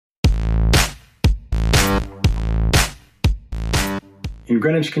In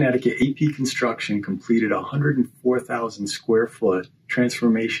Greenwich, Connecticut, AP Construction completed a 104,000 square foot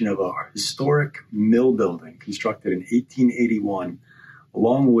transformation of a historic mill building constructed in 1881,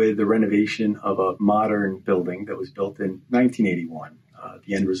 along with the renovation of a modern building that was built in 1981.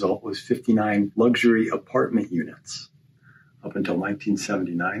 The end result was 59 luxury apartment units. Up until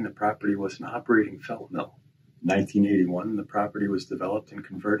 1979, the property was an operating felt mill. In 1981, the property was developed and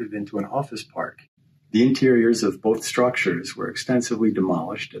converted into an office park. The interiors of both structures were extensively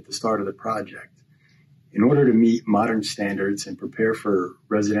demolished at the start of the project. In order to meet modern standards and prepare for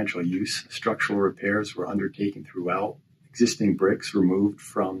residential use, structural repairs were undertaken throughout. Existing bricks removed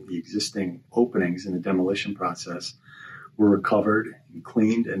from the existing openings in the demolition process were recovered and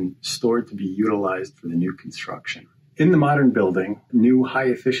cleaned and stored to be utilized for the new construction. In the modern building, new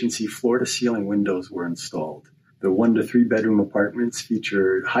high-efficiency floor-to-ceiling windows were installed. The 1 to 3 bedroom apartments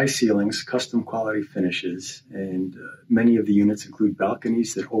featured high ceilings, custom quality finishes, and many of the units include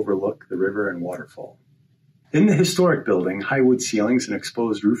balconies that overlook the river and waterfall. In the historic building, high wood ceilings and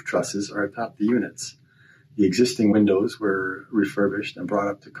exposed roof trusses are atop the units. The existing windows were refurbished and brought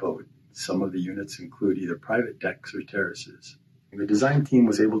up to code. Some of the units include either private decks or terraces. The design team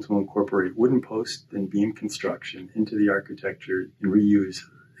was able to incorporate wooden post and beam construction into the architecture and reuse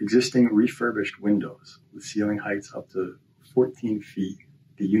existing refurbished windows with ceiling heights up to 14 feet.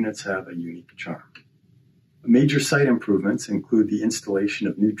 The units have a unique charm. Major site improvements include the installation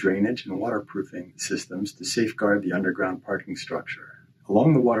of new drainage and waterproofing systems to safeguard the underground parking structure.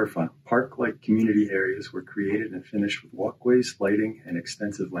 Along the waterfront, park-like community areas were created and finished with walkways, lighting, and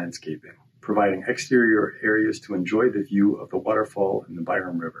extensive landscaping, providing exterior areas to enjoy the view of the waterfall and the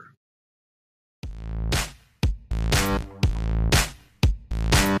Byram River.